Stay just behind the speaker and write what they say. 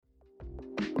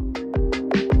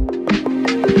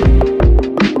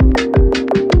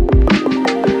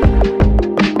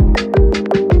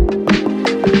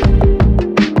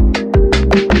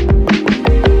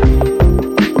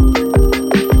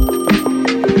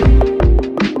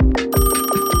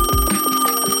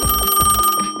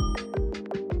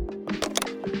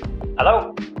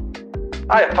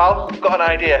Hiya pal, got an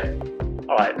idea.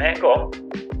 Alright mate, go on.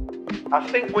 I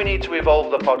think we need to evolve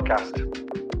the podcast.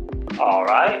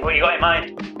 Alright, what you got in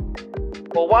mind?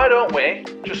 Well, why don't we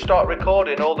just start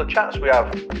recording all the chats we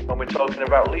have when we're talking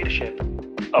about leadership?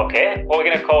 Okay, what are we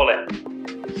going to call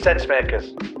it? Sense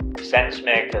makers. Sense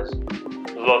makers.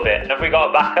 Love it. And have we got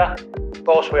a backer? Of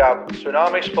course we have.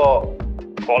 Tsunami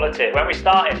Sport. Quality. When we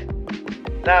starting?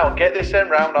 Now, get this end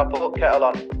round, I'll put kettle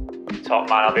on. Top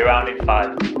man, I'll be round in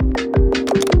 5.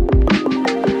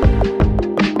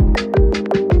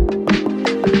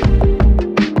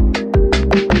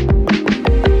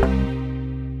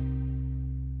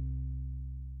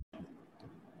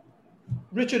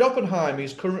 Richard Oppenheim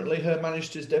is currently Her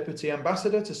Majesty's Deputy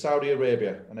Ambassador to Saudi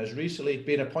Arabia and has recently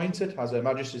been appointed as Her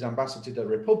Majesty's Ambassador to the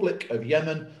Republic of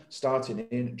Yemen starting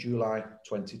in July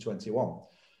 2021.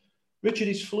 Richard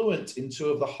is fluent in 2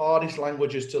 of the hardest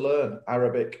languages to learn,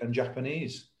 Arabic and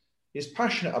Japanese. He's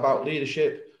passionate about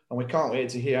leadership and we can't wait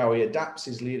to hear how he adapts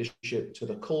his leadership to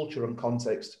the culture and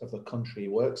context of the country he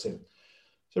works in.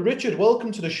 So Richard,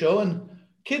 welcome to the show. And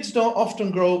kids don't often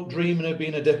grow up dreaming of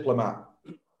being a diplomat.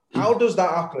 How does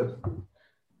that happen?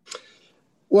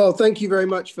 Well, thank you very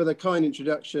much for the kind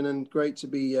introduction, and great to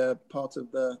be part of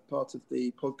the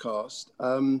podcast.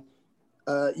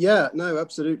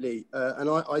 Absolutely. And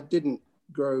I didn't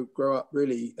grow up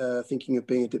really thinking of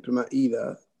being a diplomat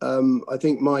either. I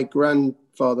think my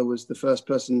grandfather was the first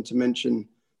person to mention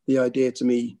the idea to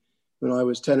me when I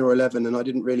was 10 or 11, and I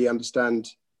didn't really understand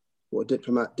what a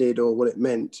diplomat did or what it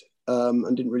meant,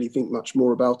 and didn't really think much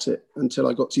more about it until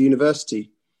I got to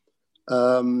university.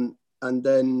 And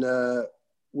then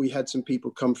we had some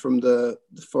people come from the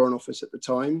Foreign Office at the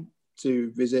time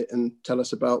to visit and tell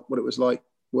us about what it was like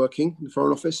working in the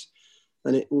Foreign Office.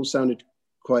 And it all sounded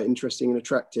quite interesting and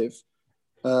attractive.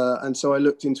 And so I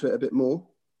looked into it a bit more.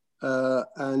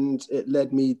 And it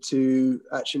led me to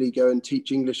actually go and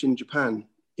teach English in Japan,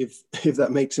 if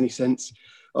that makes any sense,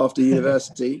 after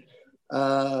university.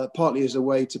 Partly as a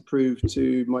way to prove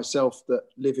to myself that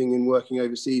living and working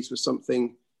overseas was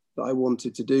something that I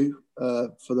wanted to do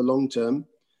for the long term.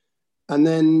 And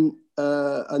then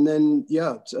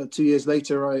 2 years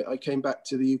later, I came back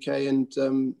to the UK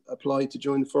and applied to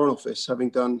join the Foreign Office, having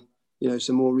done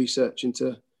some more research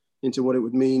into what it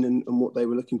would mean and what they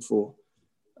were looking for.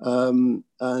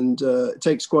 It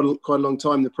takes quite a long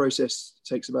time. The process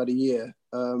takes about a year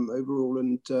overall.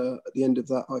 And at the end of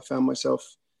that, I found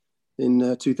myself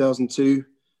in 2002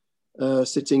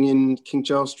 sitting in King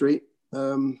Charles Street,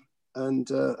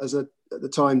 and as at the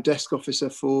time desk officer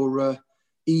for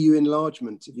EU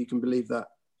enlargement, if you can believe that.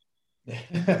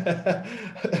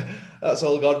 That's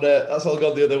all gone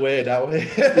the other way now.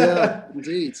 Yeah,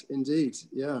 indeed.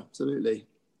 Yeah, absolutely.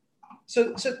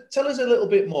 So tell us a little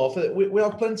bit more. We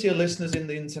have plenty of listeners in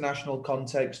the international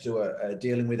context who are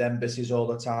dealing with embassies all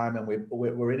the time, and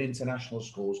we're in international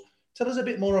schools. Tell us a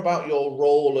bit more about your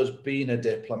role as being a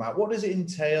diplomat. What does it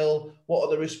entail? What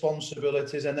are the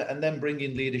responsibilities? And then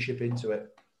bringing leadership into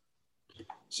it.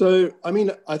 So, I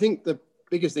think the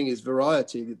biggest thing is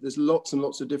variety. There's lots and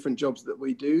lots of different jobs that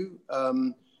we do.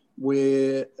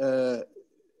 We're,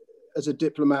 as a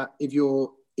diplomat, if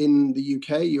you're in the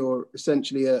UK, you're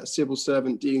essentially a civil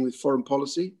servant dealing with foreign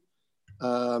policy.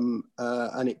 And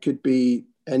it could be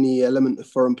any element of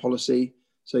foreign policy.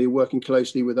 So you're working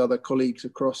closely with other colleagues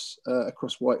across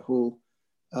Whitehall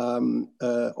on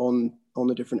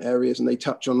the different areas, and they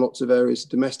touch on lots of areas,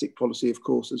 domestic policy, of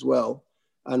course, as well,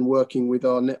 and working with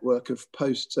our network of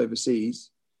posts overseas.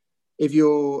 If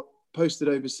you're posted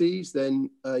overseas,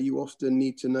 then you often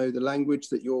need to know the language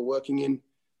that you're working in,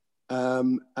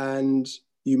 and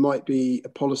you might be a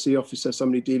policy officer,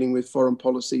 somebody dealing with foreign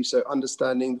policy, so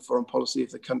understanding the foreign policy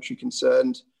of the country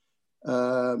concerned,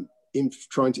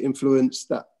 trying to influence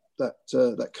that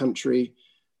country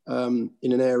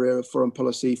in an area of foreign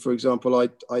policy. For example,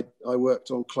 I worked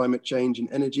on climate change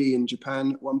and energy in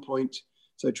Japan at one point,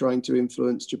 so trying to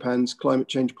influence Japan's climate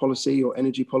change policy or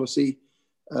energy policy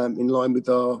in line with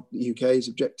the UK's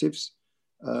objectives.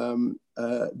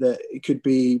 That it could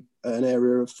be an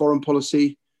area of foreign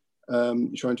policy. You're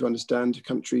trying to understand a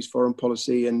country's foreign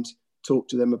policy and talk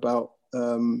to them about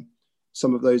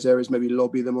some of those areas, maybe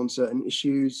lobby them on certain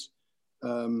issues.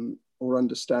 Or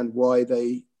understand why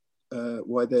they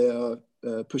are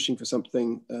pushing for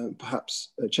something,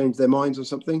 perhaps change their minds on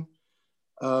something.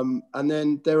 And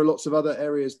then there are lots of other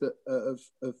areas that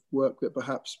of work that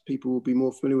perhaps people will be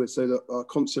more familiar with. So that our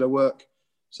consular work.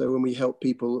 So when we help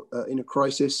people in a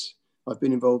crisis, I've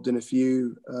been involved in a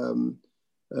few.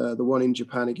 The one in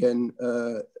Japan again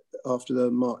after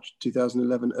the March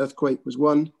 2011 earthquake was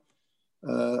one.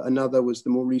 Another was the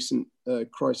more recent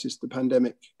crisis, the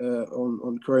pandemic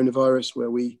on coronavirus,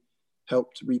 where we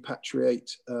helped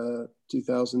repatriate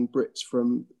 2,000 Brits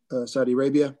from Saudi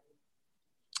Arabia.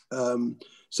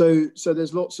 So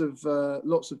there's lots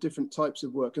of different types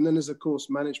of work, and then there's of course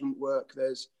management work.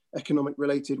 There's economic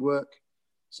related work,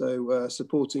 so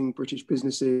supporting British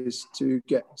businesses to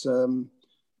get to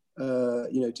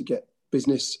get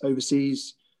business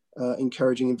overseas,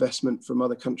 encouraging investment from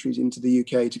other countries into the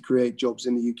UK to create jobs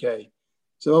in the UK.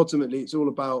 So ultimately, it's all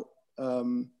about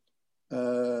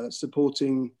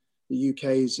supporting the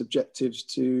UK's objectives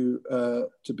to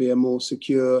be a more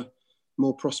secure,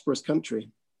 more prosperous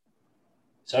country.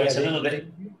 So it's a little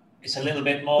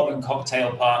bit more than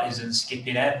cocktail parties and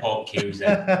skipping airport queues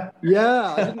then.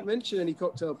 Yeah, I didn't mention any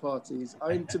cocktail parties. I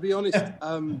mean, to be honest,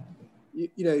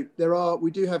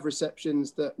 we do have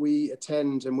receptions that we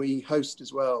attend and we host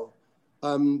as well,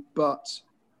 but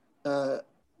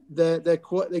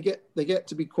they get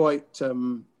to be quite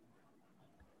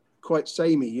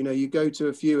samey. You go to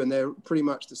a few and they're pretty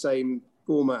much the same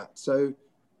format. So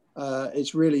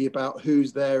it's really about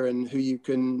who's there and who you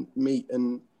can meet,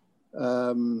 and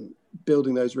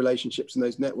building those relationships and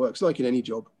those networks. Like in any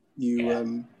job,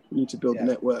 you need to build the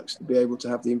networks to be able to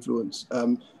have the influence.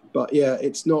 But yeah,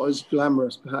 it's not as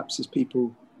glamorous perhaps as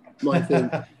people might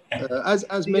think.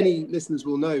 As many listeners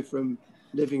will know from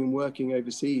living and working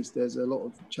overseas, there's a lot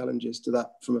of challenges to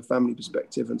that from a family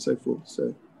perspective and so forth.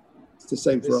 So it's the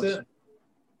same for us.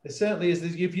 It certainly is.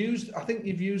 I think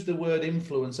you've used the word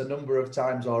influence a number of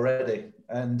times already,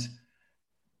 and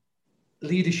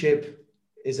leadership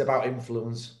is about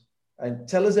influence. And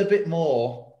tell us a bit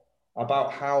more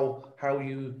about how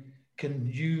you can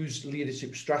use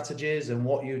leadership strategies and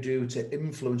what you do to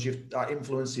influence. You're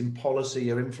influencing policy,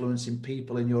 you're influencing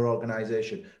people in your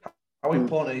organization. How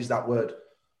important is that word?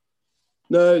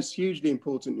 No, it's hugely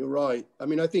important. You're right. I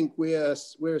mean, I think we're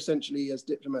essentially, as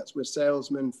diplomats, we're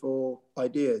salesmen for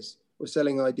ideas. We're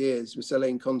selling ideas. We're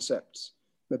selling concepts.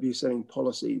 Maybe you're selling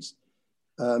policies.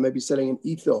 Maybe selling an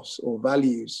ethos or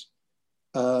values.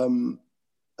 But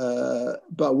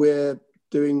we're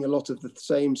doing a lot of the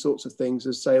same sorts of things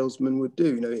as salesmen would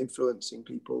do. Influencing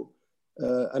people.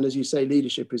 And as you say,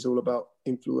 leadership is all about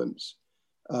influence.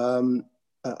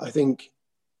 I think,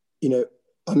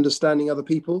 understanding other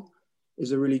people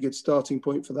is a really good starting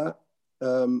point for that.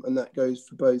 And that goes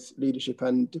for both leadership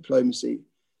and diplomacy.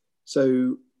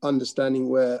 So understanding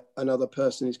where another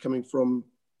person is coming from,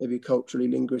 maybe culturally,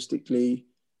 linguistically,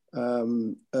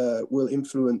 will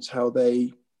influence how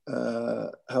they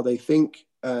think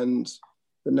and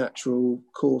the natural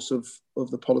course of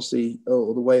the policy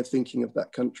or the way of thinking of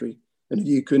that country. And if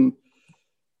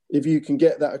you can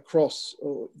get that across,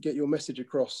 or get your message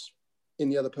across in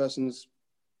the other person's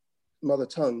mother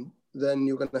tongue, then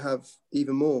you're going to have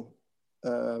even more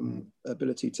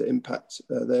ability to impact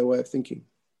their way of thinking.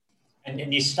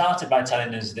 And you started by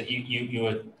telling us that you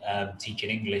were teaching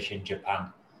English in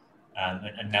Japan,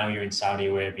 and now you're in Saudi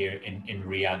Arabia, in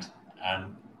Riyadh.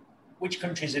 Which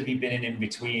countries have you been in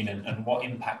between, and what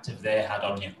impact have they had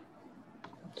on you?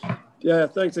 Yeah,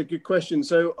 thanks. A good question.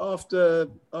 So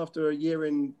after a year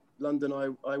in London,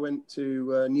 I went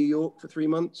to New York for 3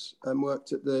 months and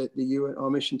worked at the UN, our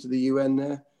mission to the UN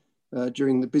there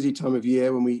during the busy time of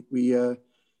year when we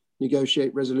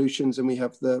negotiate resolutions, and we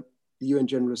have the UN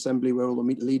General Assembly where all the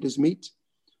leaders meet.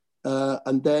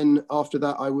 And then after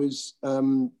that, I was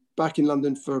back in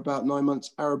London for about 9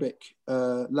 months Arabic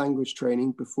language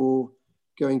training before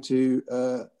going to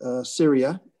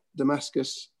Syria,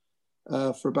 Damascus,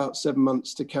 for about 7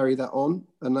 months to carry that on.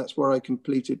 And that's where I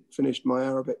finished my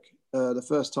Arabic the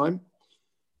first time.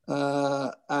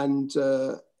 And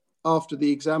after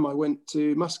the exam, I went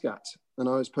to Muscat, and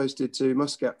I was posted to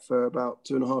Muscat for about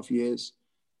 2.5 years,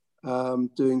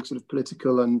 doing sort of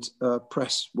political and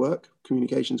press work,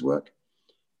 communications work.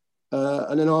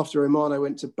 And then after Oman, I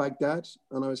went to Baghdad,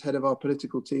 and I was head of our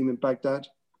political team in Baghdad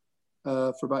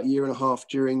for about 1.5 years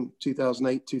during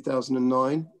 2008,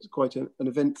 2009. It was quite an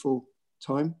eventful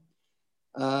time.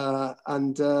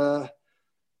 And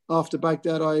after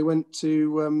Baghdad, I went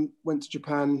to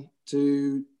Japan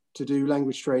to do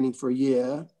language training for a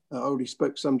year. I already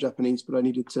spoke some Japanese, but I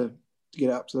needed to get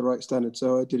up to the right standard.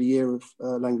 So I did a year of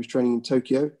language training in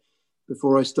Tokyo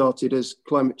before I started as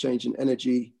climate change and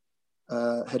energy,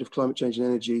 head of climate change and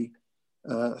energy.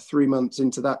 3 months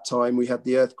into that time, we had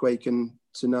the earthquake and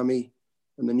tsunami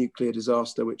and the nuclear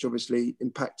disaster, which obviously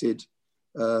impacted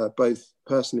both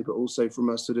personally, but also from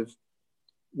a sort of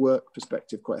work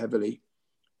perspective quite heavily.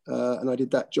 And I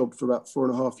did that job for about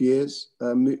 4.5 years,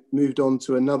 moved on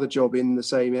to another job in the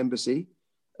same embassy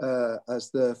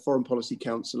as the foreign policy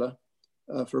counselor,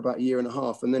 for about a year and a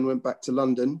half, and then went back to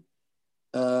London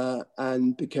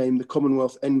and became the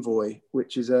Commonwealth Envoy,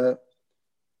 which is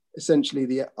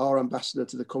essentially our ambassador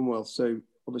to the Commonwealth. So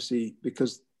obviously,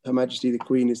 because Her Majesty the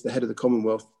Queen is the head of the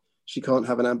Commonwealth, she can't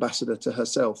have an ambassador to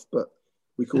herself, but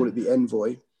we call it the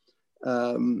Envoy.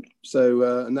 And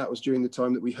that was during the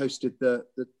time that we hosted the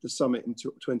summit in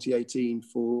 2018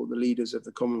 for the leaders of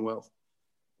the Commonwealth.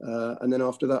 And then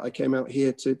after that, I came out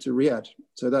here to Riyadh.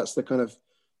 So that's the kind of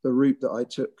the route that I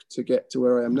took to get to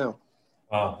where I am now.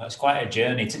 Wow, that's quite a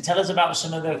journey. Tell us about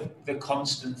some of the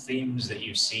constant themes that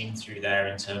you've seen through there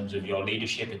in terms of your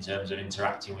leadership, in terms of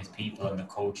interacting with people and the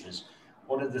cultures.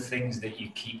 What are the things that you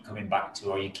keep coming back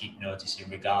to or you keep noticing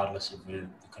regardless of the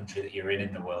country that you're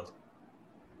in the world?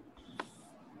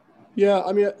 Yeah,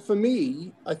 I mean, for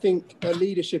me, I think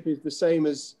leadership is the same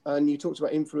as, and you talked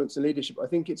about influence and leadership, I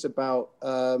think it's about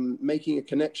making a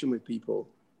connection with people,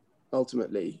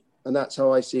 ultimately. And that's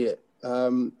how I see it.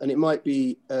 And it might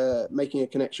be making a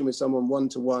connection with someone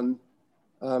one-to-one,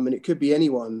 and it could be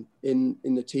anyone in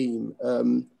the team,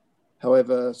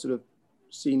 however sort of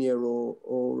senior or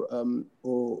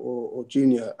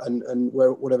junior, and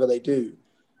whatever they do.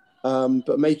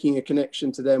 But making a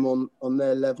connection to them on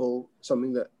their level,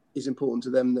 something that is important to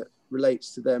them, that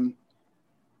relates to them,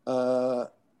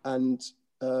 and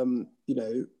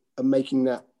making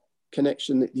that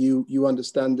connection that you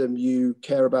understand them, you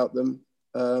care about them,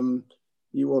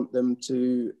 you want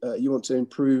to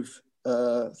improve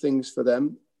things for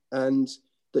them, and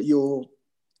that you're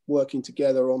working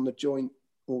together on the joint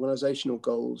organizational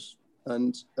goals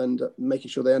and making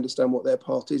sure they understand what their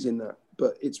part is in that.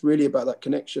 But it's really about that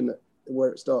connection where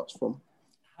it starts from.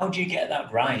 How do you get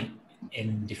that right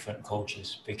in different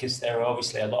cultures? Because there are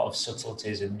obviously a lot of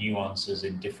subtleties and nuances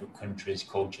in different countries,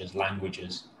 cultures,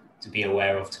 languages to be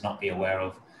aware of, to not be aware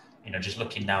of. Just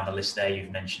looking down the list there,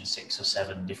 you've mentioned 6 or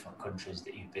 7 different countries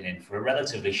that you've been in for a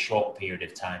relatively short period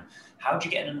of time. How do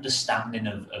you get an understanding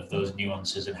of those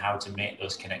nuances and how to make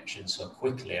those connections so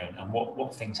quickly, and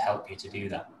what things help you to do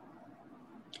that?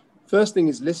 First thing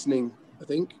is listening, I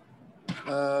think.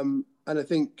 And I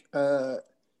think,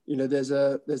 there's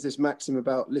this maxim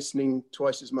about listening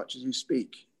twice as much as you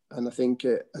speak. And I think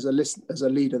as a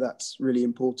leader, that's really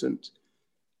important.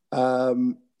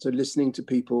 So listening to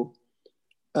people.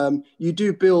 You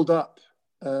do build up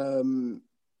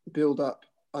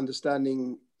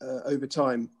understanding over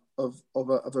time of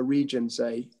a region,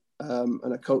 say,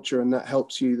 and a culture, and that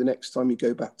helps you the next time you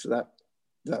go back to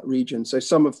that region. So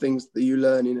some of things that you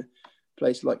learn in a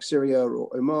place like Syria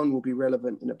or Oman will be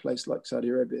relevant in a place like Saudi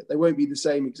Arabia. They won't be the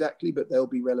same exactly, but they'll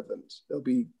be relevant. There'll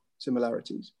be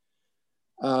similarities.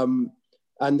 And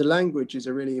the language is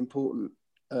a really important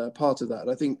part of that.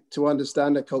 I think to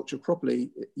understand a culture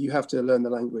properly, you have to learn the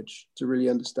language to really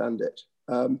understand it.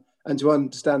 And to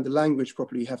understand the language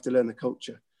properly, you have to learn the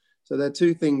culture. So they're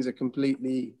two things are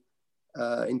completely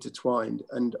intertwined.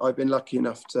 And I've been lucky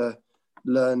enough to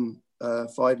learn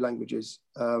 5 languages.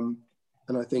 And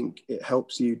I think it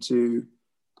helps you to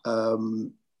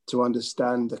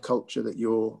understand the culture that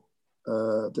you're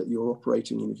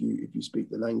operating in if you speak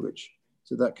the language.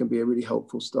 So that can be a really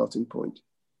helpful starting point.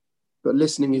 But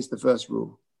listening is the first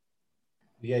rule.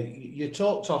 Yeah, you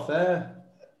talked off air,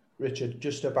 Richard,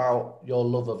 just about your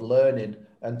love of learning,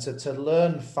 and to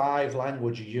learn 5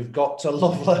 languages, you've got to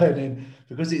love learning,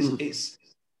 because it's.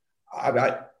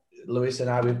 Lewis and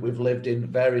I, we've lived in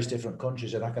various different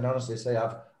countries, and I can honestly say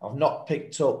I've not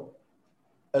picked up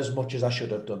as much as I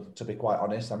should have done, to be quite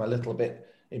honest. I'm a little bit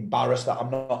embarrassed that I'm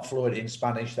not fluent in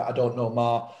Spanish, that I don't know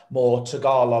more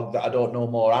Tagalog, that I don't know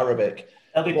more Arabic.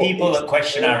 There'll be people that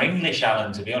question our English,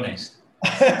 Alan, to be honest.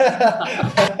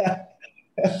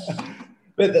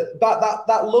 But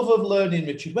that love of learning,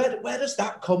 Richard, where does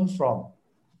that come from?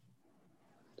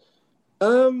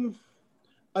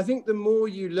 I think the more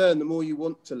you learn, the more you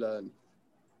want to learn.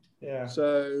 Yeah.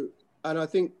 So, and I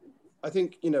think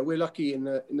we're lucky in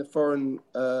the foreign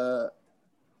office,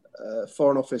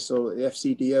 or the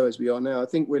FCDO as we are now. I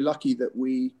think we're lucky that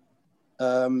we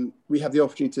have the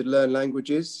opportunity to learn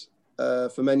languages.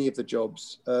 For many of the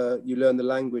jobs, you learn the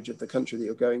language of the country that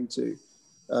you're going to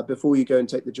before you go and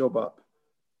take the job up,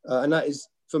 and that is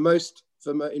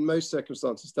in most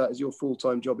circumstances, that is your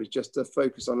full-time job, is just to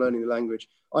focus on learning the language.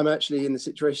 I'm actually in the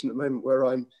situation at the moment where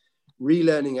I'm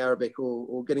relearning Arabic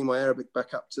or getting my Arabic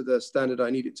back up to the standard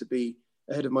I need it to be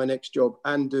ahead of my next job,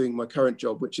 and doing my current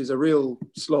job, which is a real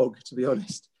slog, to be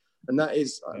honest, and that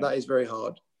is very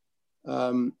hard.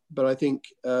 But I think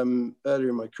earlier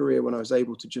in my career, when I was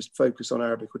able to just focus on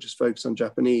Arabic or just focus on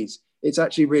Japanese, it's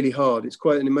actually really hard. It's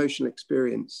quite an emotional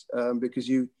experience because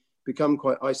you become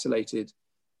quite isolated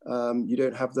You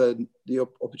don't have the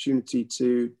opportunity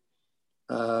to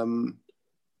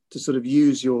sort of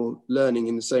use your learning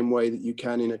in the same way that you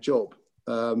can in a job.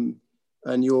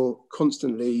 And you're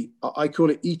constantly, I call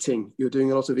it eating. You're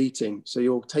doing a lot of eating. So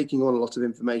you're taking on a lot of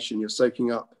information. You're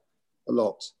soaking up a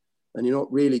lot, and you're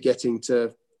not really getting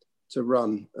to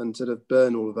run and sort of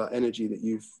burn all of that energy that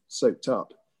you've soaked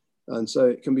up. And so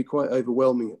it can be quite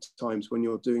overwhelming at times when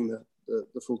you're doing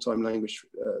the full-time language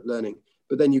learning.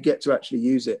 But then you get to actually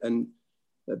use it, and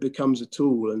it becomes a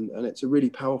tool, and it's a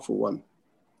really powerful one.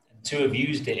 To have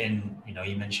used it in,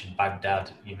 you mentioned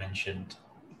Baghdad, you mentioned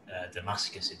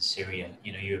Damascus in Syria,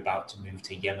 you're about to move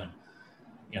to Yemen.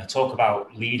 Talk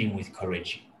about leading with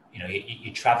courage.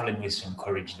 You're traveling with some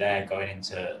courage there, going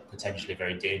into potentially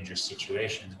very dangerous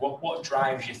situations. What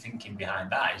drives your thinking behind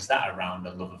that? Is that around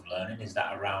a love of learning? Is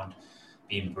that around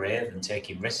being brave and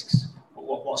taking risks?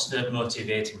 What's the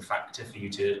motivating factor for you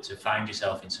to find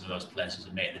yourself in some of those places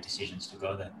and make the decisions to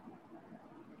go there?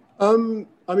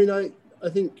 I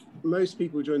think most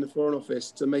people join the Foreign Office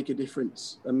to make a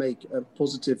difference and make a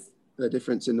positive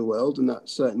difference in the world, and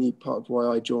that's certainly part of why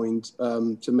I joined,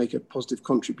 to make a positive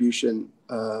contribution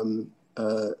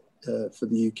for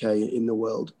the UK in the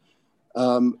world.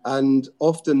 And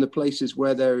often the places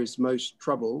where there is most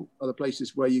trouble are the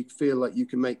places where you feel like you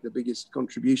can make the biggest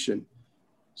contribution.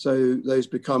 So those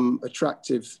become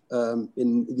attractive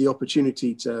in the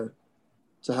opportunity to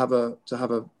have a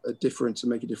difference and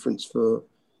make a difference for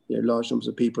large numbers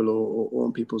of people or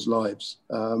on people's lives.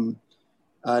 And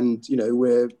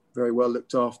we're very well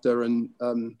looked after, and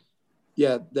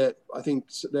I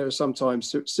think there are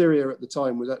sometimes Syria at the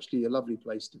time was actually a lovely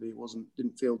place to be. It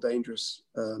didn't feel dangerous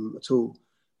at all.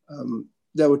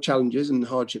 There were challenges and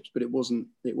hardships, but it wasn't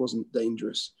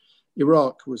dangerous.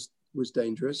 Iraq was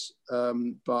dangerous,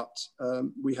 but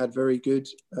we had very good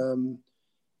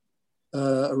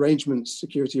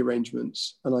security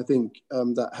arrangements, and I think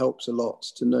that helps a lot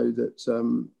to know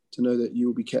that you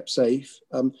will be kept safe.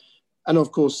 And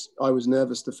of course, I was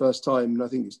nervous the first time, and I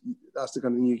think that's the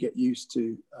kind of thing you get used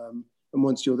to. And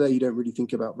once you're there, you don't really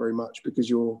think about very much because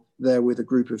you're there with a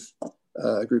group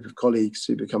of colleagues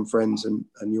who become friends, and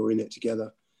you're in it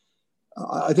together.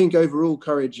 I think overall,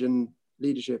 courage and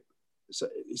leadership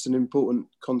it's an important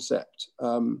concept.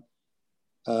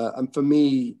 And for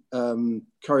me,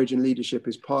 courage and leadership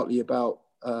is partly about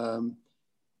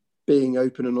being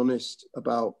open and honest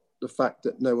about the fact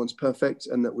that no one's perfect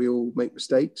and that we all make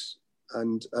mistakes,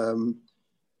 and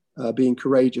being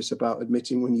courageous about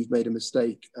admitting when you've made a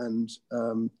mistake, and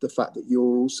the fact that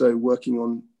you're also working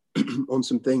on on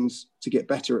some things to get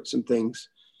better at some things,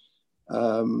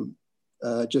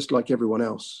 just like everyone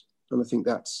else. And I think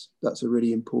that's a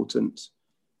really important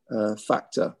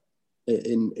factor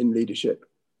in leadership.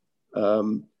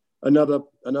 Another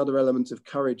element of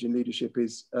courage in leadership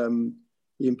is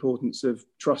the importance of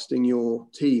trusting your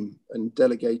team and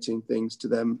delegating things to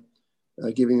them,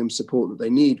 giving them support that they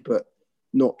need, but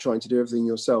not trying to do everything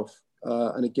yourself.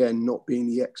 And again, not being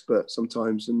the expert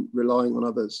sometimes and relying on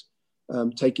others,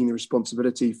 taking the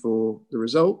responsibility for the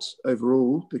results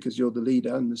overall, because you're the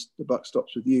leader and the buck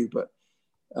stops with you, but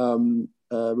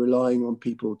relying on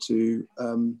people to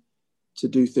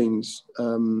do things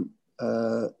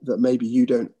that maybe you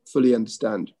don't fully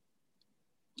understand,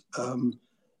 and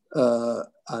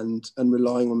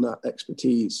relying on that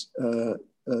expertise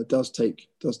does take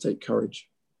courage.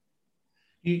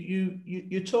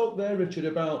 You talk there, Richard,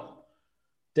 about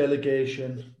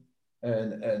delegation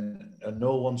and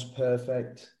no one's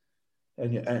perfect,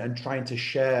 and trying to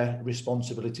share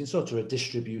responsibility in sort of a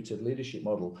distributed leadership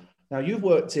model. Now, you've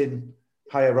worked in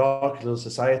hierarchical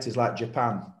societies like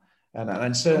Japan,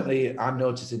 and certainly I'm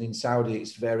noticing in Saudi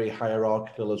it's very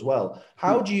hierarchical as well.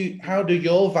 How do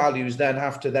your values then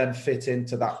have to then fit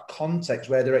into that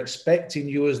context where they're expecting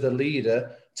you as the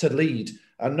leader to lead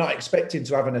and not expecting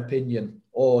to have an opinion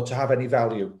or to have any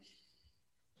value?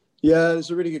 Yeah, it's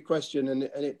a really good question, and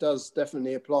it does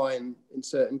definitely apply in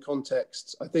certain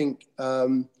contexts. I think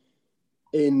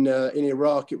in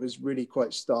Iraq it was really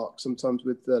quite stark sometimes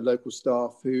with the local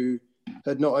staff who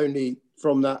had not only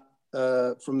from that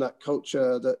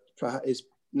culture that is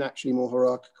naturally more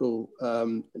hierarchical. A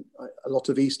lot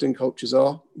of Eastern cultures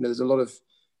are. There's a lot of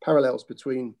parallels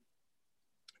between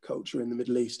culture in the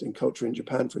Middle East and culture in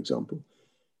Japan, for example.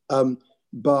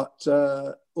 But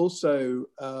also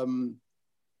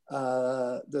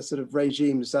the sort of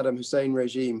regime, the Saddam Hussein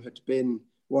regime, had been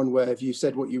one where if you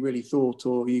said what you really thought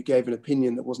or you gave an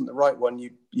opinion that wasn't the right one,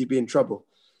 you'd be in trouble.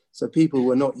 So people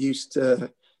were not used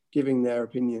to giving their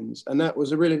opinions. And that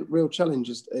was a real challenge,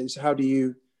 is how do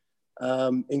you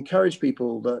encourage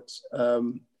people that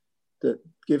that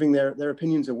giving their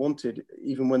opinions are wanted,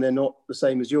 even when they're not the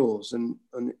same as yours, and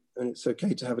it's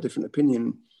okay to have a different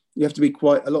opinion. You have to be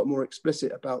quite a lot more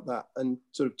explicit about that and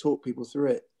sort of talk people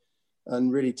through it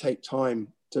and really take time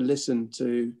to listen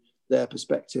to their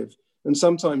perspective. And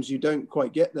sometimes you don't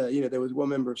quite get there. You know, there was one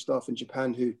member of staff in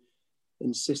Japan who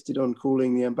insisted on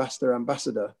calling the ambassador,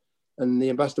 and the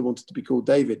ambassador wanted to be called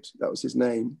David. That was his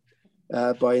name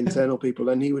by internal people,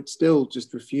 and he would still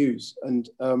just refuse. And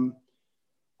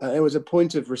it was a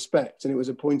point of respect, and it was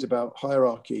a point about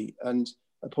hierarchy, and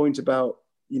a point about,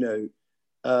 you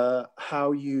know,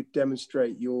 how you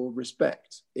demonstrate your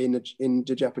respect in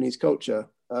the Japanese culture.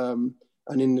 And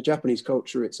in the Japanese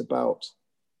culture, it's about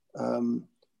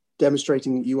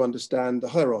demonstrating that you understand the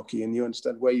hierarchy and you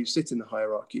understand where you sit in the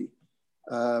hierarchy.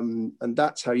 And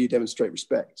that's how you demonstrate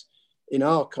respect. In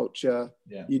our culture,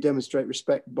 you demonstrate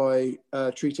respect by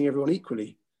treating everyone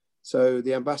equally. So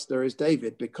the ambassador is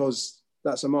David because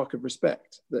that's a mark of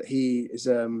respect that he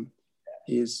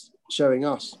is showing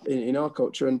us in our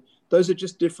culture. And those are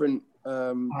just different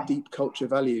deep culture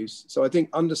values. So I think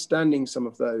understanding some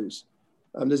of those,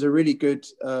 there's a really good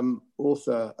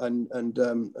author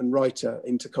and writer,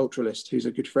 interculturalist, who's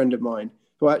a good friend of mine,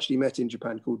 who I actually met in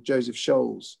Japan, called Joseph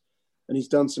Scholes. And he's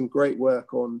done some great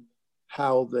work on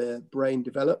how the brain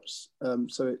develops.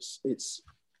 So it's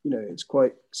you know, it's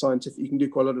quite scientific. You can do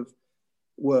quite a lot of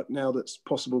work now that's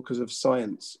possible because of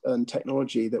science and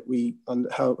technology that we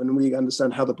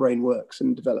understand how the brain works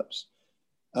and develops.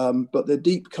 But the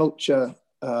deep culture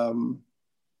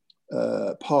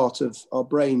part of our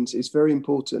brains is very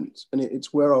important, and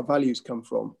it's where our values come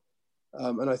from.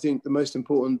 And I think the most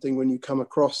important thing when you come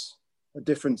across a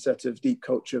different set of deep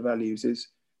culture values is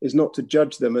not to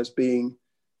judge them as being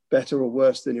better or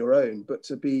worse than your own, but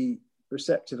to be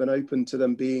receptive and open to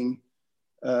them being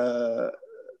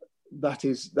that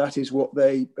is what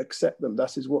they accept them.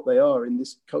 That is what they are in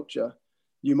this culture.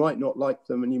 You might not like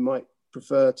them, and you might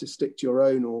prefer to stick to your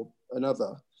own or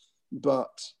another,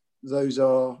 but those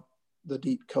are the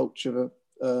deep culture.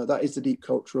 That is the deep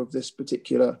culture of this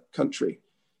particular country.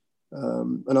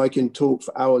 And I can talk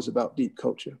for hours about deep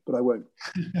culture, but I won't.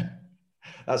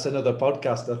 That's another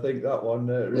podcast, I think, that one,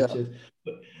 Richard.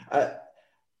 Yeah.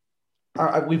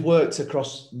 We've worked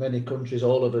across many countries,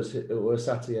 all of us who are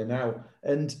sat here now,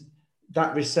 and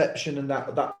that reception and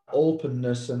that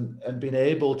openness and being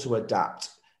able to adapt,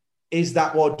 is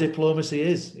that what diplomacy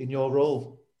is in your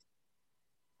role?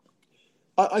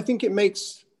 I think it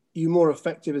makes you more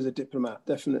effective as a diplomat,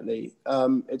 definitely.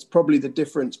 It's probably the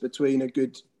difference between a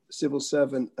good civil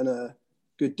servant and a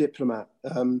good diplomat.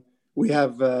 We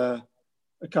have a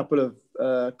couple of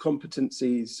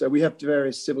competencies. So we have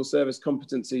various civil service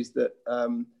competencies that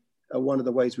are one of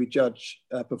the ways we judge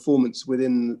performance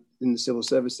in the civil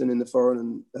service and in the foreign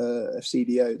and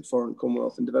FCDO, the Foreign,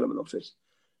 Commonwealth and Development Office.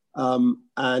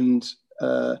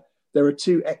 There are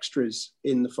two extras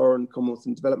in the Foreign, Commonwealth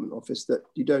and Development Office that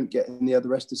you don't get in the other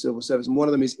rest of civil service. And one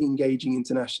of them is engaging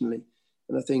internationally.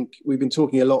 And I think we've been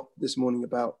talking a lot this morning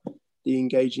about the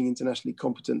engaging internationally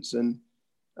competence and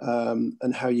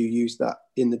how you use that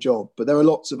in the job. But there are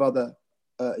lots of other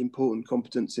important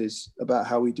competencies about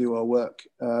how we do our work,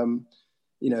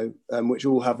 which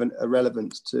all have a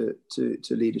relevance to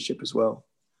leadership as well.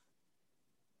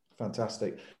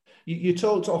 Fantastic. You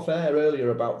talked off air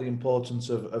earlier about the importance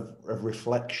of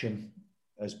reflection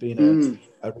as being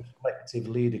a reflective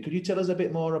leader. Could you tell us a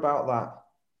bit more about that?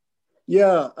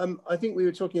 Yeah, I think we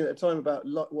were talking at the time about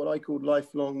what I called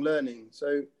lifelong learning.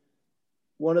 So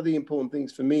one of the important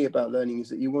things for me about learning is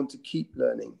that you want to keep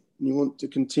learning and you want to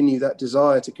continue. That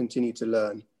desire to continue to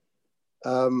learn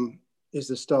is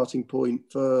the starting point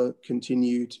for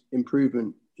continued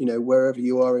improvement, wherever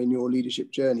you are in your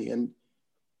leadership journey. And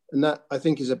that, I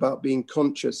think, is about being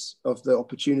conscious of the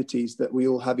opportunities that we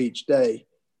all have each day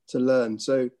to learn.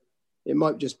 So it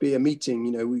might just be a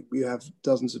meeting. We have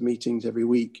dozens of meetings every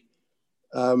week.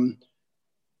 Are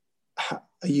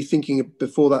you thinking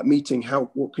before that meeting,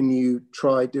 what can you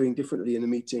try doing differently in the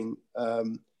meeting?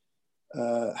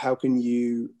 How can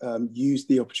you use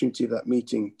the opportunity of that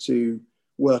meeting to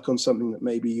work on something that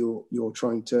maybe you're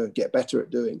trying to get better at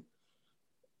doing?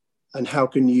 And how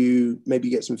can you maybe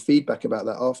get some feedback about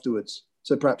that afterwards?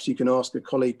 So perhaps you can ask a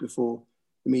colleague before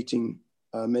the meeting,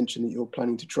 mention that you're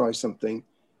planning to try something,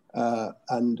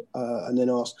 and then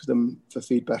ask them for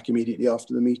feedback immediately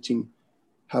after the meeting.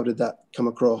 How did that come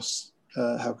across?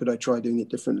 How could I try doing it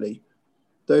differently?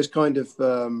 Those kind of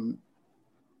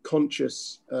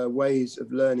conscious ways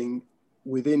of learning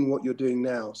within what you're doing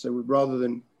now. So rather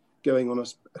than going on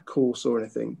a course or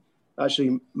anything,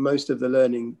 actually most of the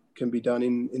learning can be done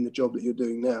in the job that you're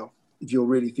doing now, if you're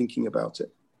really thinking about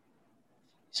it.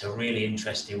 it's a really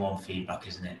interesting one, feedback,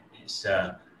 isn't it?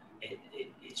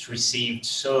 It's received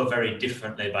so very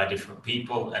differently by different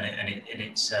people, and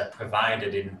it's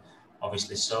provided in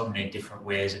obviously so many different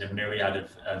ways, in a myriad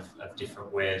of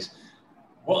different ways.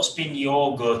 What's been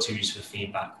your go-tos for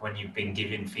feedback when you've been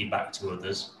giving feedback to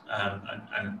others,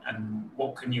 and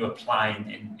what can you apply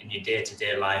in your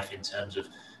day-to-day life in terms of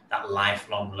that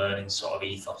lifelong learning sort of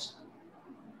ethos?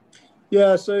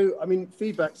 Yeah, so I mean,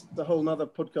 feedback's the whole nother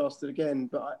podcast again,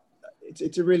 but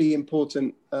it's a really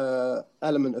important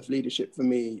element of leadership for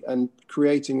me, and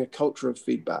creating a culture of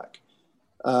feedback.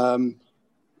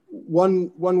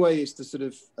 One way is to sort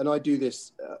of, and I do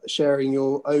this, sharing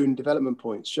your own development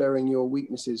points, sharing your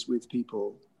weaknesses with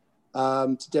people,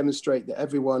 to demonstrate that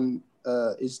everyone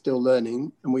is still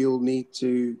learning, and we all need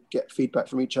to get feedback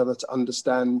from each other to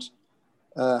understand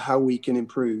how we can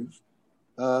improve,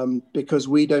 because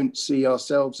we don't see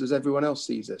ourselves as everyone else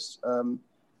sees us.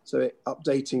 So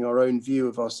updating our own view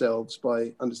of ourselves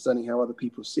by understanding how other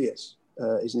people see us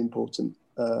is an important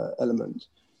element.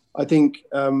 I think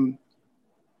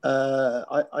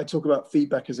I talk about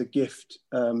feedback as a gift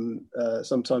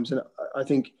sometimes, and I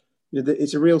think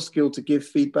it's a real skill to give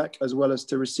feedback as well as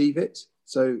to receive it.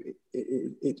 So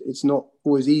it's not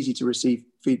always easy to receive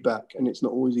feedback, and it's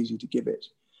not always easy to give it.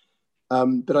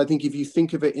 But I think if you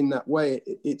think of it in that way,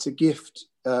 it's a gift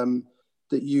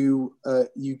that you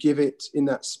give it in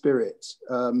that spirit,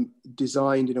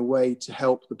 designed in a way to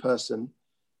help the person.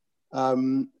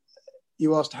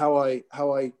 You asked how I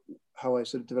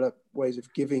sort of develop ways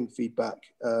of giving feedback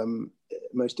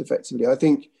most effectively. I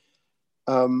think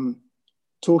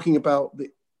talking about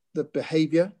the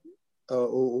behavior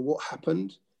or what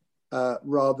happened,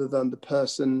 rather than the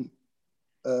person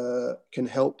can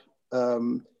help,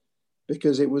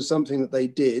 because it was something that they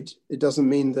did. It doesn't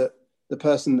mean that the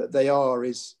person that they are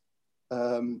is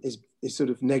sort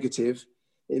of negative.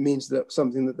 It means that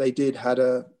something that they did had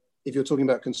if you're talking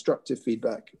about constructive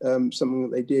feedback, something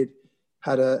that they did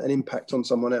had an impact on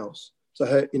someone else. So,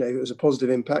 if it was a positive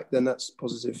impact, then that's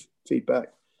positive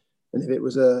feedback. And if it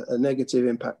was a negative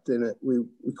impact, then we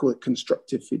call it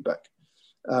constructive feedback.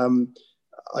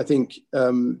 I think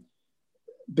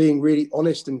being really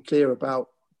honest and clear about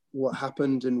what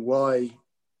happened and why,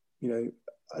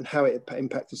 and how it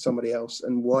impacted somebody else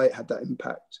and why it had that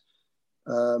impact,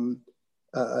 and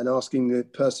asking the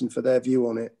person for their view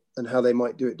on it and how they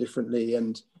might do it differently,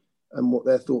 and what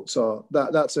their thoughts are.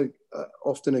 That's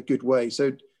often a good way.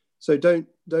 So don't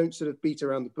sort of beat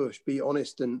around the bush. Be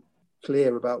honest and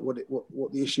clear about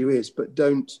what the issue is, but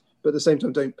at the same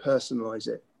time, don't personalize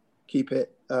it. Keep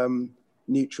it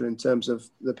neutral in terms of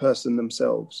the person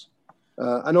themselves.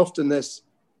 And often there's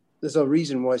a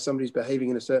reason why somebody's behaving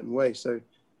in a certain way. So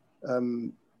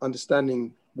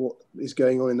understanding what is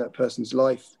going on in that person's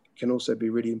life can also be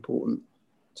really important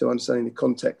to understanding the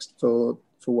context for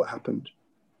what happened.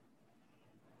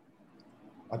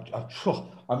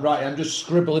 I'm right. I'm just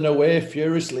scribbling away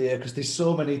furiously here because there's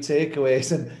so many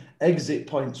takeaways and exit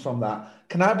points from that.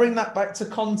 Can I bring that back to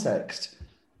context?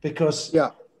 Because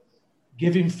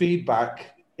giving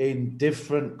feedback in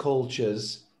different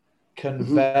cultures can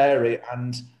vary,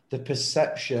 and the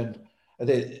perception.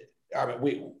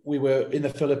 We were in the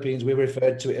Philippines. We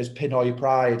referred to it as Pinoy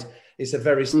pride. It's a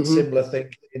very similar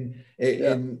thing in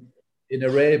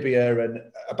Arabia, and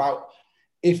about.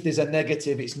 If there's a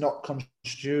negative, it's not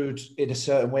construed in a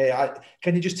certain way.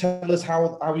 Can you just tell us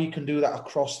how you can do that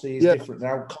across these different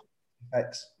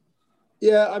effects?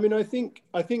 Yeah, I mean, I think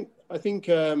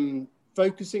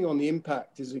focusing on the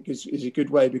impact is a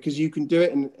good way, because you can do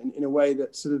it in a way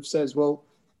that sort of says, well,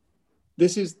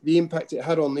 this is the impact it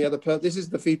had on the other person. This is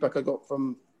the feedback I got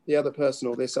from the other person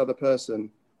or this other person.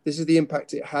 This is the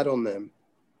impact it had on them,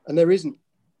 and there isn't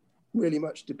really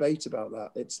much debate about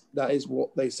that. That is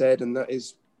what they said, and that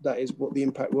is what the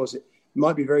impact was. It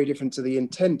might be very different to the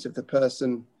intent of the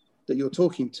person that you're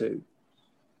talking to,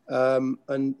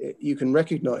 and you can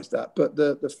recognize that. But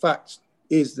the fact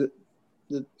is that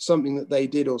something that they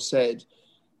did or said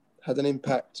had an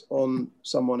impact on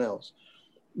someone else.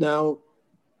 Now,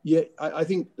 I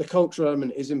think the cultural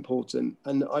element is important,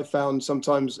 and I found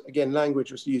sometimes, again,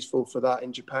 language was useful for that.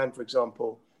 In Japan, for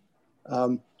example,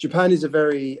 Japan is a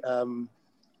very,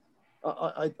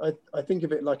 I think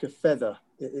of it like a feather.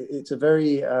 It's a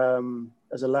very,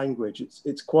 as a language,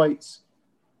 it's quite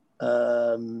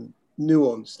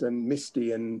nuanced and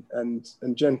misty and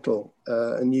gentle.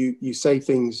 And you say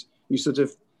things, you sort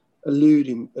of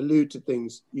allude to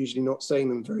things, usually not saying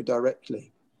them very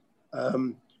directly.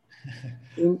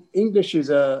 English is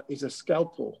a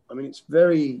scalpel. I mean, it's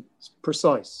very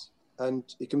precise, and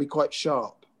it can be quite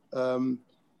sharp.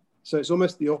 So it's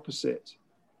almost the opposite.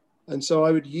 And so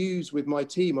I would use with my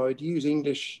team, I would use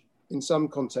English in some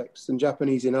contexts and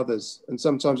Japanese in others. And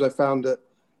sometimes I found that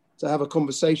to have a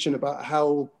conversation about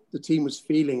how the team was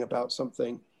feeling about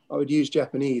something, I would use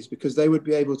Japanese because they would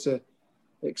be able to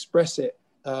express it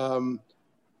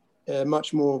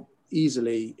much more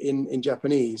easily in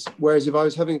Japanese. Whereas if I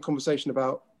was having a conversation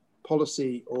about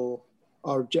policy or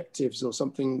our objectives or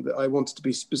something that I wanted to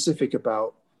be specific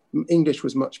about, English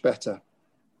was much better.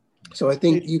 So I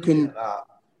think you can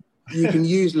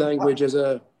use language as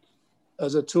a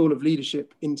tool of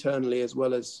leadership internally as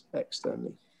well as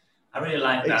externally. I really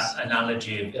like that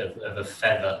analogy of a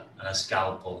feather and a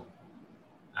scalpel.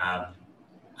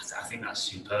 I think that's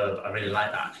superb. I really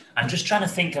like that. I'm just trying to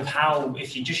think of how,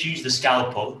 if you just use the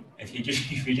scalpel, if you just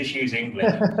use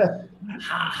English,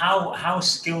 how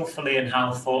skillfully and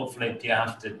how thoughtfully do you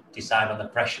have to decide on the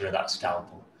pressure of that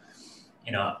scalpel?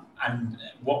 You know, and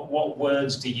what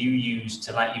words do you use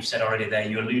to, like you've said already there,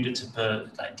 you alluded to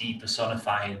like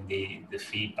depersonifying the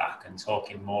feedback and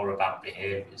talking more about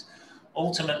behaviours.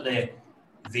 Ultimately,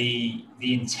 the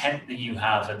intent that you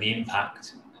have and the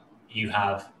impact you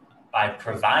have by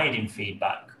providing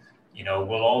feedback, you know,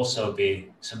 will also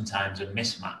be sometimes a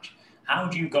mismatch. How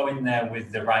do you go in there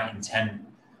with the right intent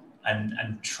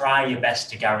and try your best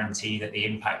to guarantee that the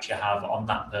impact you have on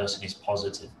that person is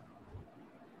positive?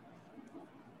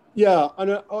 Yeah,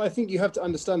 and I think you have to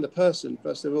understand the person,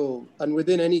 first of all. And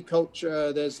within any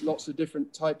culture, there's lots of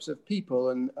different types of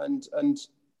people. And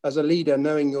as a leader,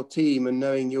 knowing your team and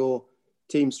knowing your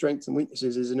team's strengths and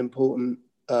weaknesses is an important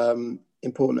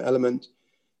element.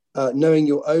 Knowing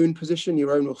your own position,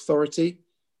 your own authority.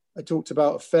 I talked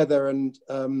about a feather and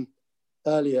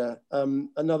earlier.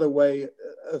 Another way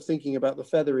of thinking about the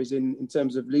feather is in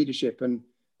terms of leadership. And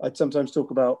I'd sometimes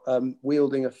talk about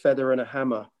wielding a feather and a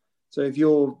hammer. So if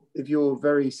you're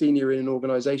very senior in an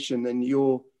organization, then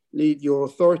your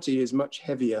authority is much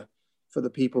heavier for the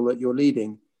people that you're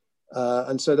leading.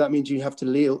 And so that means you have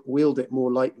to wield it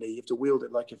more lightly. You have to wield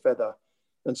it like a feather.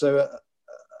 And so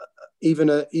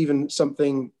even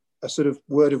something, a sort of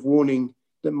word of warning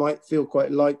that might feel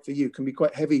quite light for you can be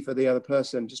quite heavy for the other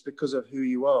person just because of who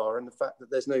you are and the fact that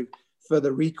there's no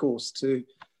further recourse to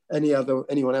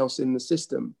anyone else in the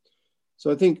system. So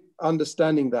I think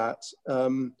understanding that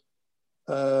and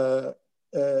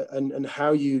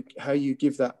how you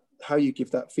give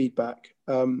that feedback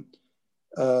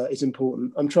is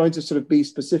important. I'm trying to sort of be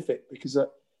specific because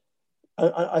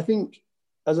I think,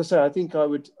 as I say, I think I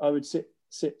would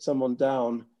sit someone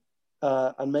down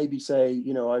and maybe say,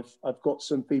 you know, I've got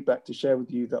some feedback to share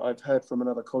with you that I've heard from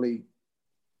another colleague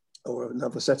or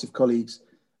another set of colleagues,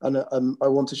 and I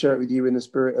want to share it with you in the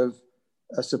spirit of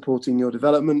supporting your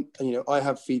development. And you know, I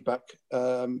have feedback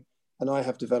and I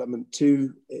have development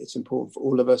too. It's important for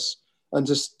all of us, and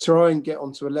just try and get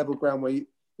onto a level ground where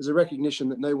there's a recognition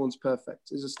that no one's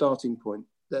perfect is a starting point.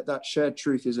 That shared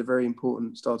truth is a very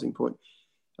important starting point.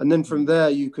 And then from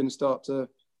there, you can start to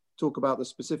talk about the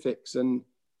specifics, and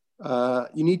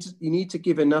you need to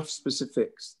give enough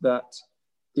specifics that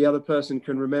the other person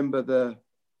can remember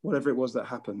whatever it was that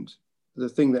happened, the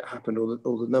thing that happened, or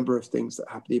the number of things that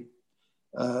happened,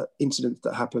 the incidents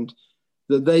that happened,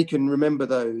 that they can remember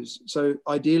those. So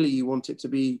ideally, you want it to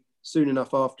be soon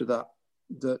enough after that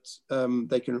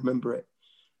they can remember it.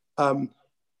 And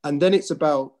then it's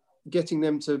about getting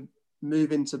them to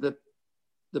move into the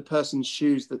person's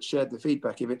shoes that shared the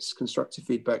feedback, if it's constructive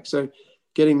feedback. So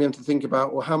getting them to think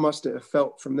about, well, how must it have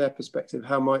felt from their perspective?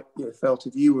 How might it have felt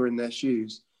if you were in their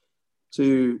shoes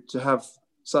to have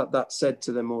that said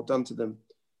to them or done to them?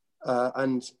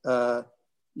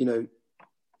 You know,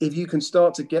 if you can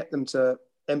start to get them to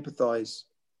empathize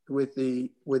with the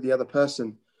other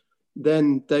person,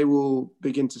 then they will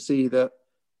begin to see that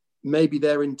maybe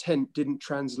their intent didn't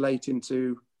translate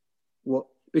into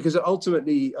because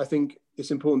ultimately I think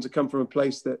it's important to come from a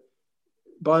place that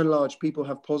by and large people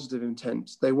have positive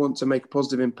intent. They want to make a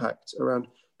positive impact around,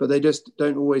 but they just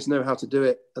don't always know how to do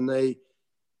it, and they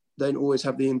don't always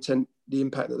have the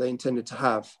impact that they intended to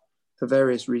have for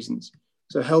various reasons.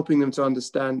 So helping them to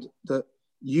understand that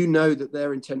you know that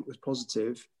their intent was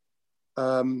positive,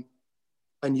 and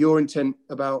your intent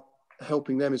about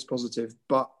helping them is positive,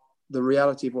 but the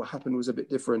reality of what happened was a bit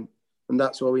different, and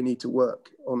that's why we need to work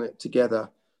on it together.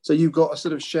 So you've got a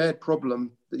sort of shared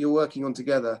problem that you're working on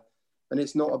together, and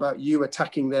it's not about you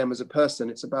attacking them as a person,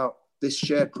 it's about this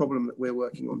shared problem that we're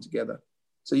working on together.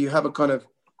 So you have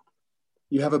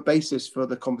a basis for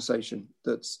the conversation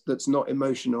that's not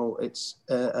emotional,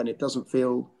 and it doesn't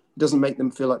make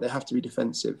them feel like they have to be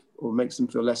defensive, or makes them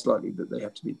feel less likely that they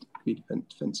have to be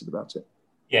defensive about it.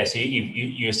 Yeah, so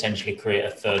you essentially create a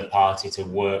third party to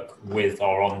work with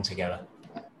or on together.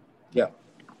 Yeah.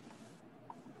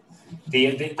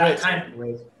 That kind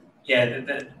of,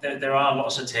 there are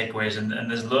lots of takeaways, and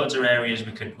there's loads of areas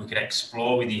we could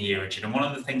explore with you here, Richard. And one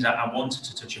of the things that I wanted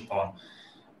to touch upon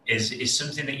is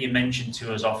something that you mentioned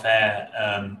to us off air,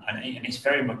 and it's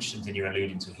very much something you're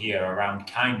alluding to here around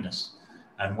kindness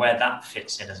and where that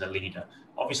fits in as a leader.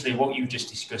 Obviously, what you've just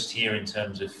discussed here in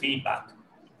terms of feedback,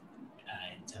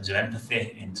 in terms of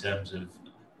empathy, in terms of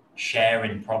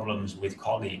sharing problems with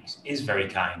colleagues is very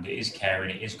kind. It is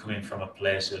caring. It is coming from a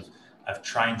place of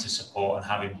trying to support and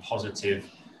having positive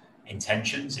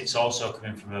intentions. It's also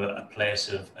coming from a place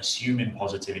of assuming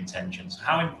positive intentions.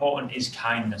 How important is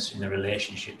kindness in the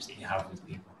relationships that you have with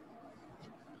people?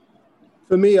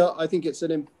 For me, I think it's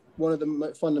one of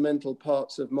the fundamental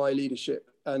parts of my leadership.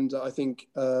 And I think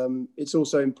it's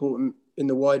also important in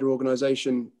the wider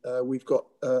organisation. We've got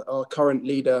our current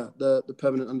leader, the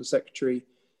permanent undersecretary,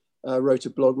 wrote a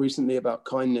blog recently about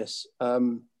kindness.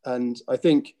 And I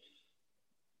think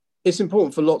it's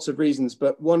important for lots of reasons,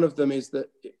 but one of them is that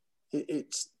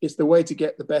it's the way to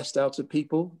get the best out of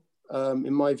people,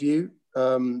 in my view.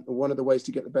 One of the ways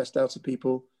to get the best out of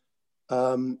people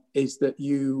is that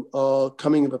you are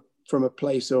coming from a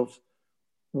place of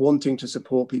wanting to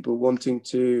support people, wanting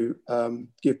to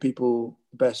give people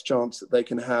the best chance that they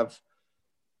can have,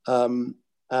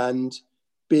 and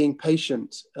being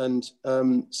patient. And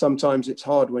sometimes it's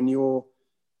hard when you're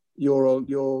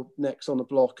next on the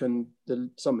block and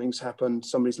something's happened,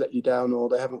 somebody's let you down, or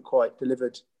they haven't quite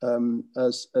delivered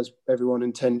as everyone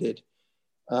intended.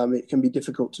 It can be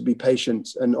difficult to be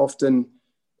patient, and often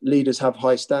leaders have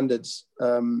high standards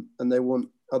and they want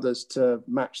others to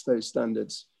match those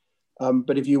standards.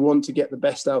 But if you want to get the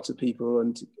best out of people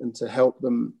and to help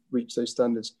them reach those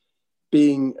standards,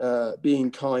 being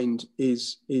kind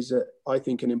is I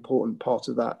think, an important part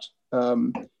of that.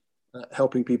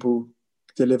 Helping people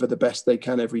deliver the best they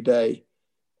can every day,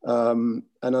 and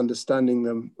understanding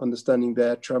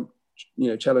their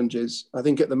challenges. I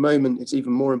think at the moment it's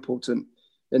even more important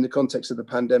in the context of the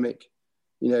pandemic.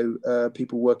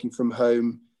 People working from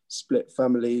home, split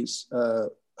families,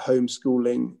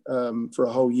 homeschooling for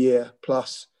a whole year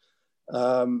plus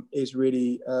is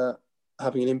really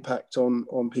having an impact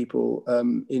on people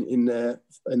in their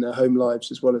home lives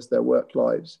as well as their work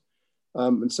lives.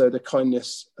 And so the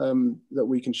kindness that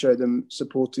we can show them,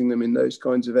 supporting them in those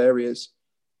kinds of areas,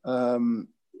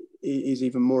 is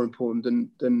even more important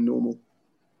than normal.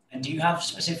 And do you have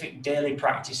specific daily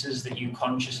practices that you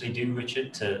consciously do,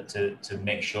 Richard, to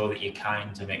make sure that you're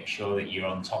kind, to make sure that you're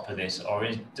on top of this? Or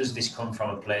does this come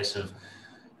from a place of,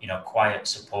 quiet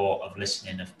support, of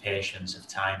listening, of patience, of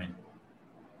timing?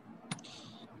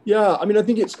 Yeah, I mean, I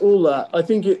think it's all that. I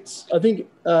think it's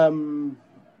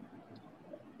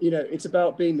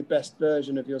about being the best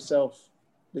version of yourself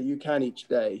that you can each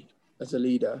day as a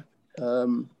leader.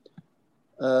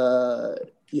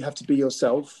 You have to be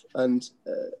yourself, and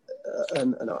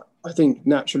I think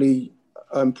naturally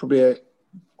I'm probably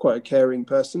quite a caring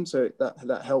person, so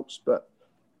that helps. But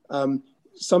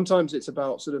sometimes it's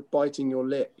about sort of biting your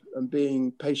lip and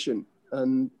being patient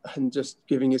and just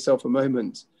giving yourself a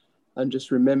moment and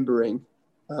just remembering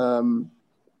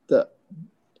that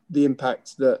the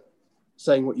impact that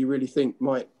saying what you really think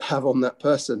might have on that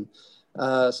person.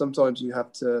 Sometimes you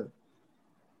have to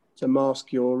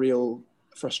mask your real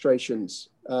frustrations,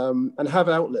 and have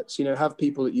outlets, have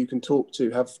people that you can talk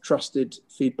to, have trusted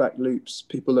feedback loops,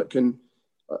 people that can,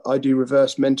 I do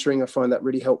reverse mentoring. I find that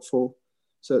really helpful.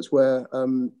 So it's where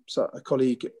a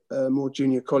colleague, a more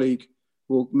junior colleague,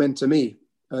 will mentor me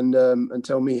and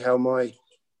tell me how my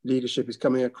leadership is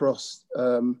coming across.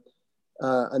 And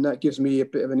that gives me a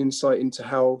bit of an insight into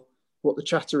what the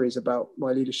chatter is about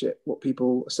my leadership, what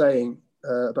people are saying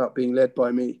about being led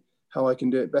by me, how I can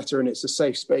do it better. And it's a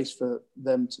safe space for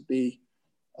them to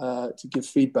give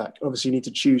feedback. Obviously, you need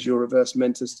to choose your reverse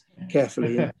mentors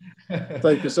carefully and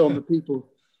focus on the people.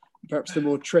 Perhaps the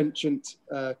more trenchant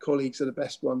colleagues are the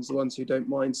best ones, the ones who don't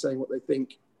mind saying what they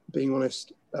think, being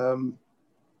honest.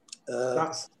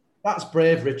 That's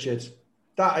brave, Richard.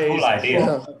 That is cool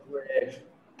idea. Brave.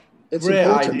 It's Great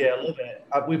important. idea. I love it.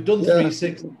 We've done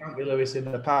 360, haven't we, Lewis, in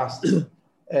the past,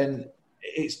 and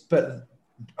but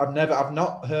I've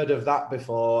not heard of that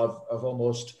before. I've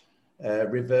almost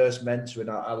reverse mentoring.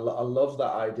 I love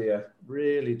that idea.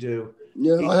 Really do.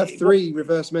 Yeah, I have 3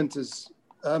 reverse mentors,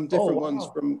 different ones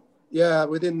from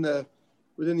within the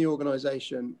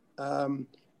organisation, and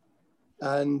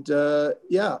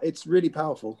it's really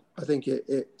powerful. I think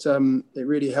it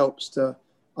really helps to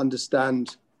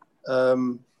understand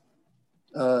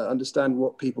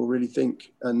what people really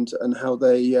think and how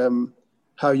they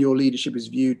how your leadership is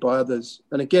viewed by others.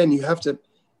 And again, you have to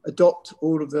adopt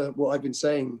all of what I've been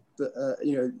saying. That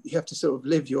you have to sort of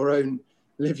live your own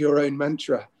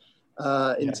mantra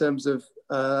in terms of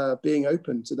being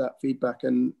open to that feedback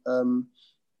and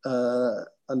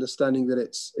understanding that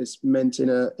it's meant in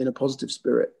a positive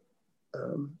spirit.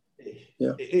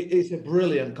 It's a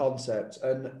brilliant concept,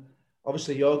 and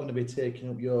obviously you're going to be taking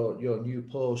up your new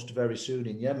post very soon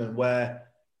in Yemen, where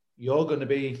you're going to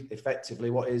be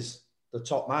effectively what is the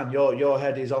top man. Your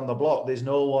head is on the block. There's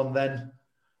no one then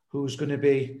who's going to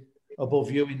be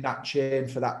above you in that chain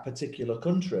for that particular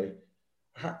country.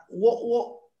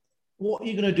 What are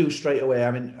you going to do straight away?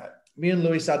 I mean, me and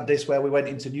Lewis had this where we went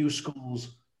into new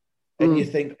schools, and you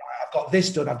think, I've got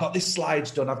this done, I've got this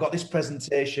slides done, I've got this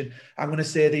presentation, I'm going to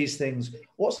say these things.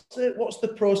 What's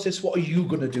the process? What are you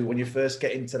going to do when you first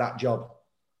get into that job?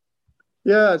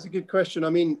 Yeah, it's a good question. I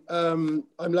mean, I'm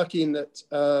lucky in that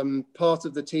part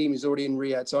of the team is already in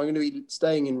Riyadh, so I'm going to be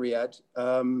staying in Riyadh.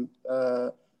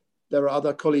 There are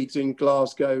other colleagues in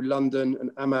Glasgow, London,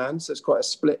 and Amman, so it's quite a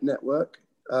split network.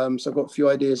 So I've got a few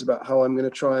ideas about how I'm going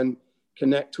to try and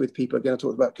connect with people. Again, I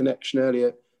talked about connection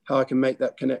earlier, how I can make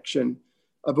that connection.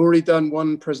 I've already done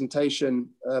one presentation,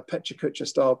 Pecha Kucha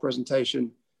style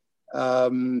presentation,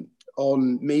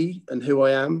 on me and who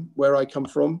I am, where I come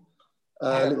from.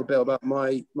 A little bit about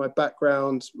my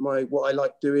background, what I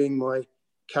like doing, my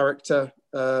character,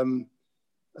 and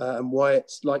why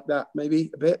it's like that,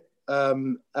 maybe a bit,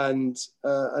 and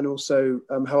also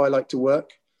how I like to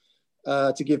work,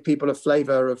 to give people a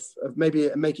flavour of maybe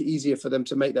make it easier for them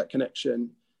to make that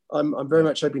connection. I'm very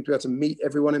much hoping to be able to meet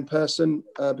everyone in person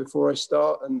before I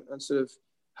start and sort of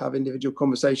have individual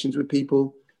conversations with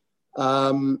people,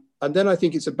 and then I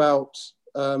think it's about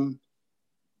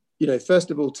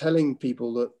first of all, telling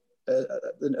people that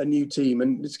a new team,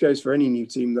 and this goes for any new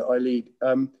team that I lead,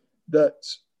 that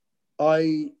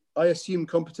I assume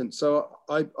competence. So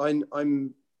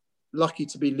I'm lucky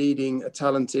to be leading a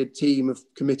talented team of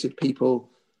committed people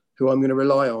who I'm going to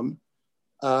rely on,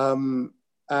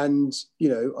 and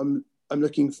I'm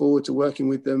looking forward to working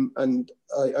with them, and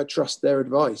I trust their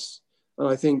advice. And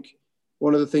I think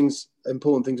one of the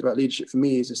important things about leadership for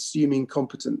me is assuming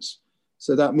competence.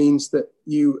 So that means that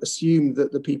you assume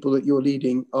that the people that you're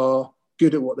leading are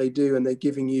good at what they do and they're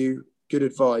giving you good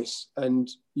advice, and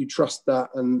you trust that,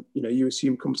 and you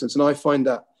assume competence. And I find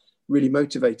that really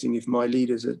motivating if my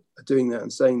leaders are doing that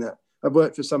and saying that. I've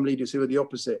worked for some leaders who are the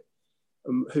opposite,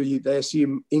 they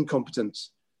assume incompetence,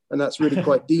 and that's really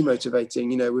quite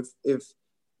demotivating.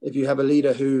 If you have a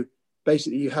leader who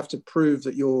basically you have to prove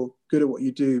that you're good at what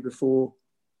you do before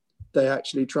they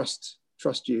actually trust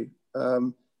you.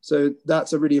 So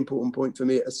that's a really important point for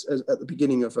me at the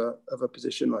beginning of a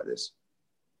position like this.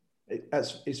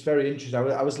 It's very interesting.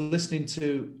 I was listening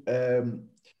to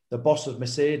the boss of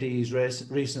Mercedes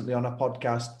recently on a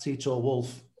podcast, Tito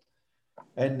Wolff,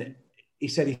 and he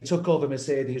said he took over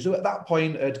Mercedes, who at that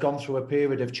point had gone through a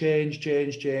period of change.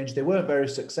 They weren't very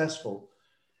successful.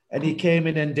 And he came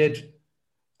in and did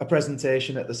a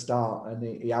presentation at the start,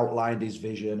 and he outlined his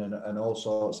vision and all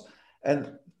sorts.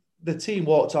 And the team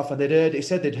walked off, and he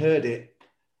said they'd heard it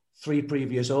 3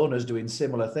 previous owners doing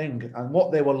similar thing. And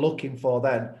what they were looking for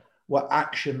then were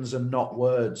actions and not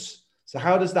words. So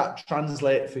how does that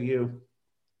translate for you?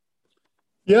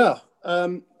 Yeah,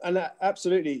 and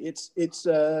absolutely.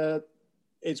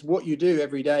 It's what you do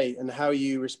every day and how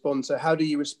you respond. So how do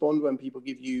you respond when people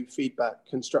give you feedback,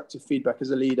 constructive feedback as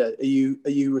a leader? Are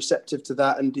you receptive to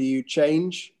that, and do you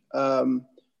change?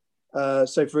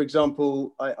 So, for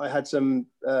example, I had some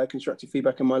constructive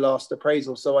feedback in my last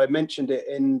appraisal. So I mentioned it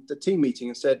in the team meeting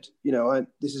and said, I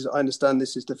understand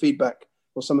this is the feedback,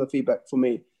 or some of the feedback for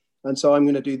me. And so I'm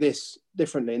going to do this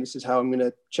differently. And this is how I'm going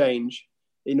to change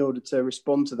in order to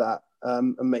respond to that,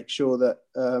 and make sure that,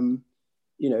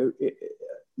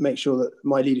 make sure that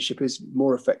my leadership is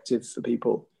more effective for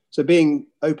people. So being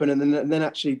open and then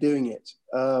actually doing it,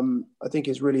 I think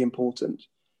is really important.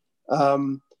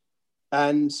 And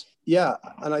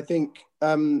I think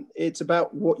it's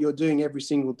about what you're doing every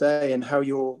single day and how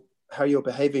you're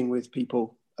behaving with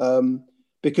people.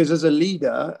 Because as a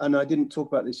leader, and I didn't talk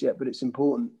about this yet, but it's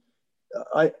important.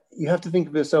 You have to think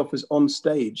of yourself as on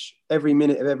stage every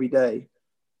minute of every day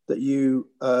that you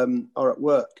are at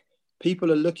work.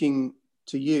 People are looking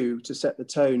to you to set the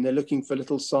tone. They're looking for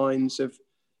little signs of,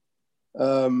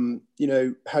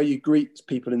 how you greet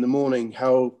people in the morning,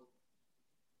 how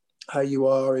you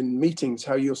are in meetings,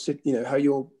 how you'll sit, how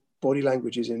your body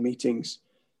language is in meetings.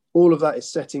 All of that is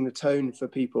setting the tone for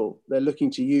people. They're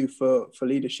looking to you for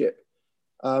leadership.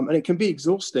 And it can be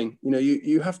exhausting.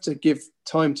 You have to give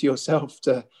time to yourself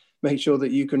to make sure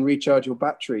that you can recharge your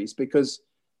batteries, because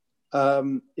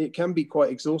it can be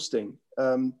quite exhausting.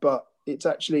 but it's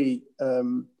actually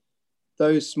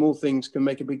those small things can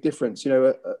make a big difference. You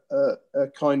know, a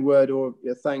kind word or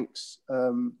a thanks,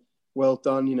 well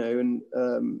done, you know, and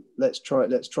let's try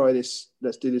this,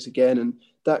 let's do this again. And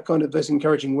that kind of, those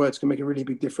encouraging words can make a really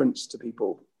big difference to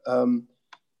people.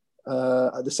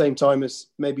 At the same time as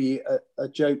maybe a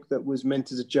joke that was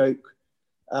meant as a joke,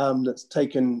 that's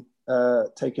taken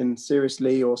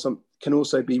seriously, or some can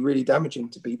also be really damaging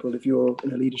to people if you're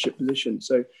in a leadership position.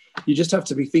 So you just have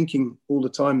to be thinking all the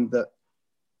time that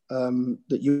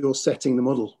that you're setting the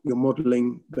model, you're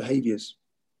modeling behaviors.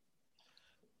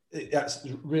 That's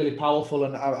really powerful.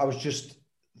 And I was just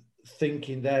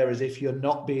thinking there, as if you're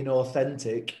not being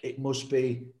authentic, it must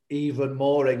be even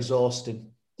more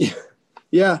exhausting.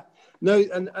 Yeah, no,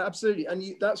 and absolutely.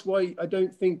 And that's why I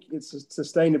don't think it's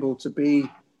sustainable to be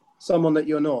someone that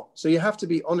you're not. So you have to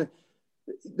be honest.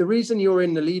 The reason you're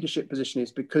in the leadership position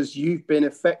is because you've been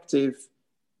effective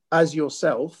as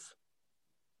yourself,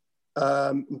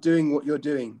 doing what you're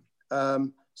doing.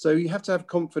 So you have to have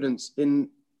confidence in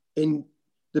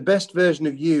the best version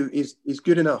of you is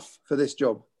good enough for this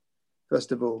job,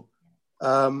 first of all.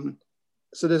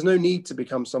 So there's no need to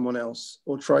become someone else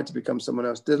or try to become someone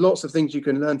else. There's lots of things you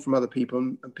can learn from other people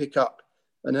and pick up,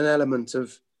 and an element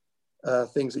of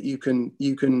things that you can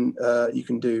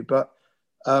do. But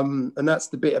and that's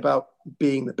the bit about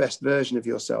being the best version of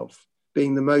yourself,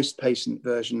 being the most patient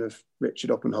version of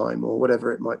Richard Oppenheim or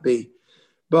whatever it might be.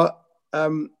 But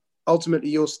ultimately,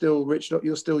 you're still Richard.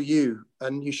 You're still you,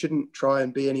 and you shouldn't try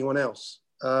and be anyone else.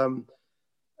 And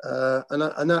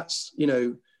that's, you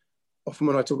know, often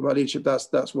when I talk about leadership,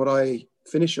 that's what I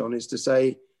finish on, is to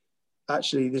say,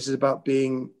 actually, this is about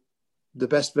being the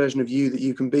best version of you that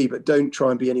you can be, but don't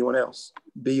try and be anyone else.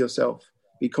 Be yourself.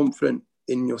 Be confident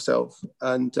in yourself,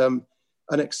 and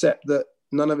accept that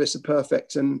none of us are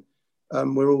perfect, and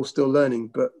we're all still learning,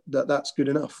 but that's good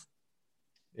enough.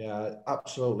 Yeah,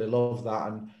 absolutely love that,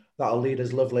 and that'll lead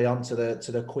us lovely on to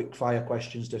the quick fire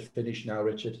questions to finish now,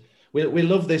 Richard. We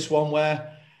love this one,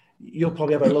 where you'll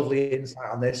probably have a lovely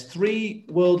insight on this. 3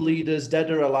 world leaders,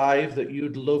 dead or alive, that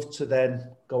you'd love to then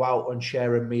go out and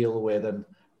share a meal with, and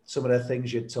some of the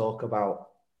things you'd talk about.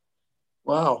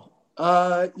 Wow.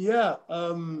 Yeah.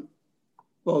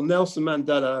 Well, Nelson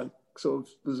Mandela sort of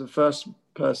was the first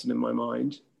person in my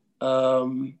mind.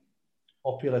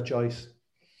 Popular choice.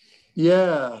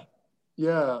 Yeah.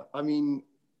 I mean,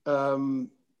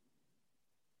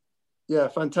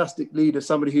 fantastic leader,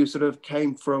 somebody who sort of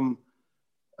came from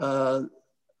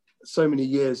so many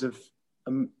years of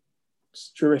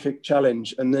terrific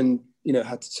challenge, and then, you know,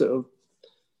 had to sort of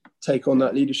take on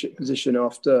that leadership position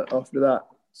after that.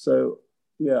 So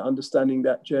yeah, understanding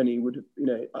that journey would, you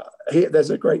know, there's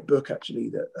a great book actually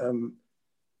that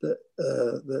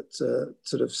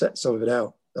sort of sets some of it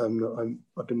out.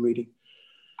 I've been reading.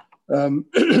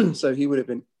 So he would have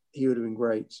been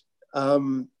great. I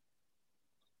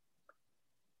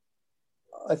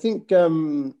think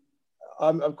I'm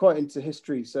quite into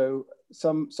history, so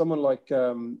someone like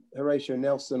Horatio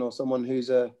Nelson, or someone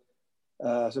who's a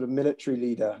sort of military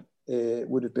leader,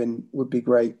 would be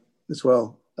great as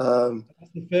well.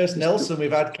 That's the first Nelson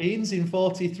we've had. Keynes in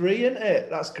 43, isn't it?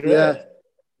 That's great.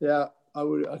 Yeah.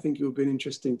 I think it would have been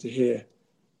interesting to hear,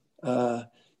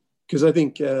 because I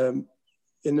think in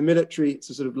the military it's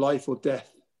a sort of life or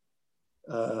death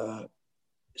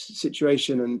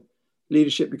situation, and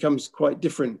leadership becomes quite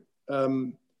different.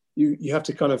 You have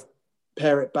to kind of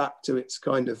pare it back to its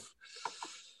kind of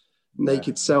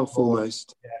naked self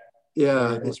almost.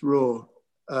 Yeah, it's raw.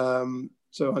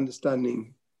 So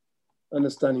understanding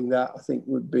that, I think,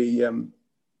 would be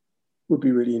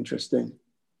really interesting.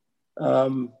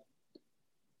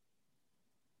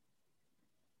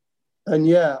 And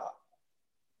yeah,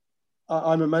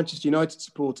 I'm a Manchester United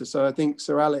supporter, so I think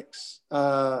Sir Alex,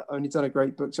 and he's done a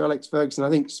great book, Sir Alex Ferguson. I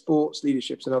think sports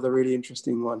leadership's another really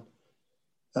interesting one.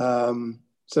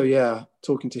 So yeah,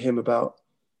 talking to him about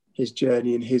his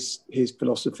journey and his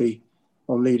philosophy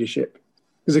on leadership,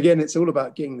 because again, it's all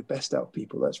about getting the best out of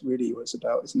people. That's really what it's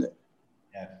about, isn't it?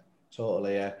 Yeah,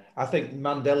 totally. Yeah, I think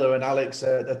Mandela and Alex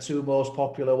are the 2 most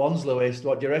popular ones. Lewis,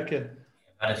 what do you reckon?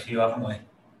 We've had a few, haven't we?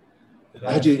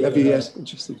 Have you? Yes,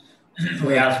 interesting.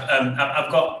 We have.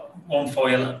 I've got one for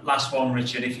you. Last one,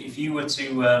 Richard. If you were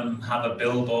to have a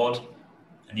billboard,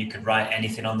 and you could write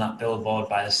anything on that billboard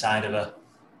by the side of a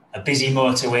busy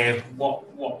motorway,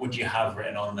 what would you have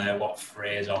written on there? What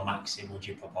phrase or maxim would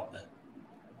you put up there?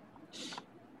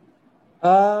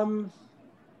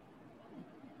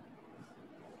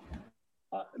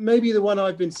 Maybe the one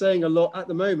I've been saying a lot at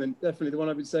the moment. Definitely the one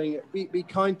I've been saying. Be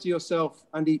kind to yourself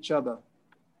and each other.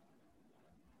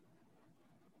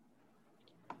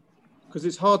 because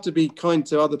it's hard to be kind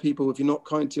to other people if you're not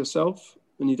kind to yourself,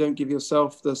 and you don't give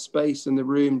yourself the space and the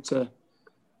room to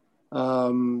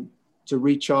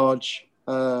recharge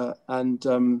and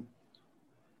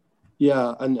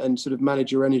sort of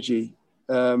manage your energy,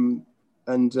 and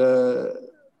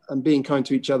being kind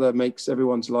to each other makes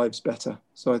everyone's lives better.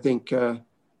 So I think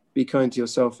be kind to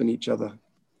yourself and each other.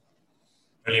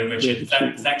 Brilliant, Richard.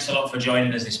 Thanks a lot for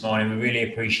joining us this morning. We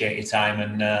really appreciate your time,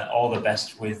 and all the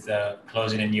best with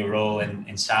closing in your role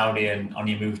in Saudi and on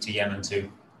your move to Yemen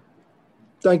too.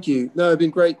 Thank you. No, it's been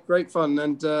great fun,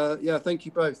 and thank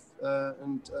you both,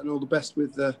 and all the best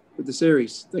with the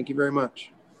series. Thank you very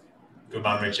much. Good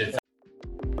man, Richard.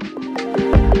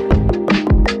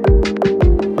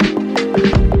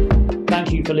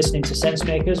 Thank you for listening to Sense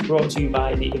Makers, brought to you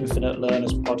by the Infinite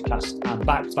Learners podcast and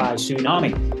backed by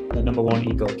Tsunami, the #1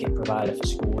 ego kit provider for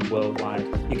schools worldwide.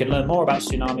 You can learn more about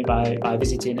Tsunami by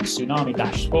visiting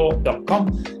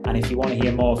tsunami-sport.com. And if you want to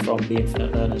hear more from the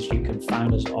Infinite Learners, you can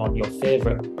find us on your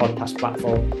favourite podcast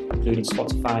platform, including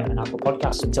Spotify and Apple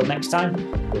Podcasts. Until next time,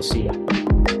 we'll see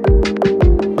you.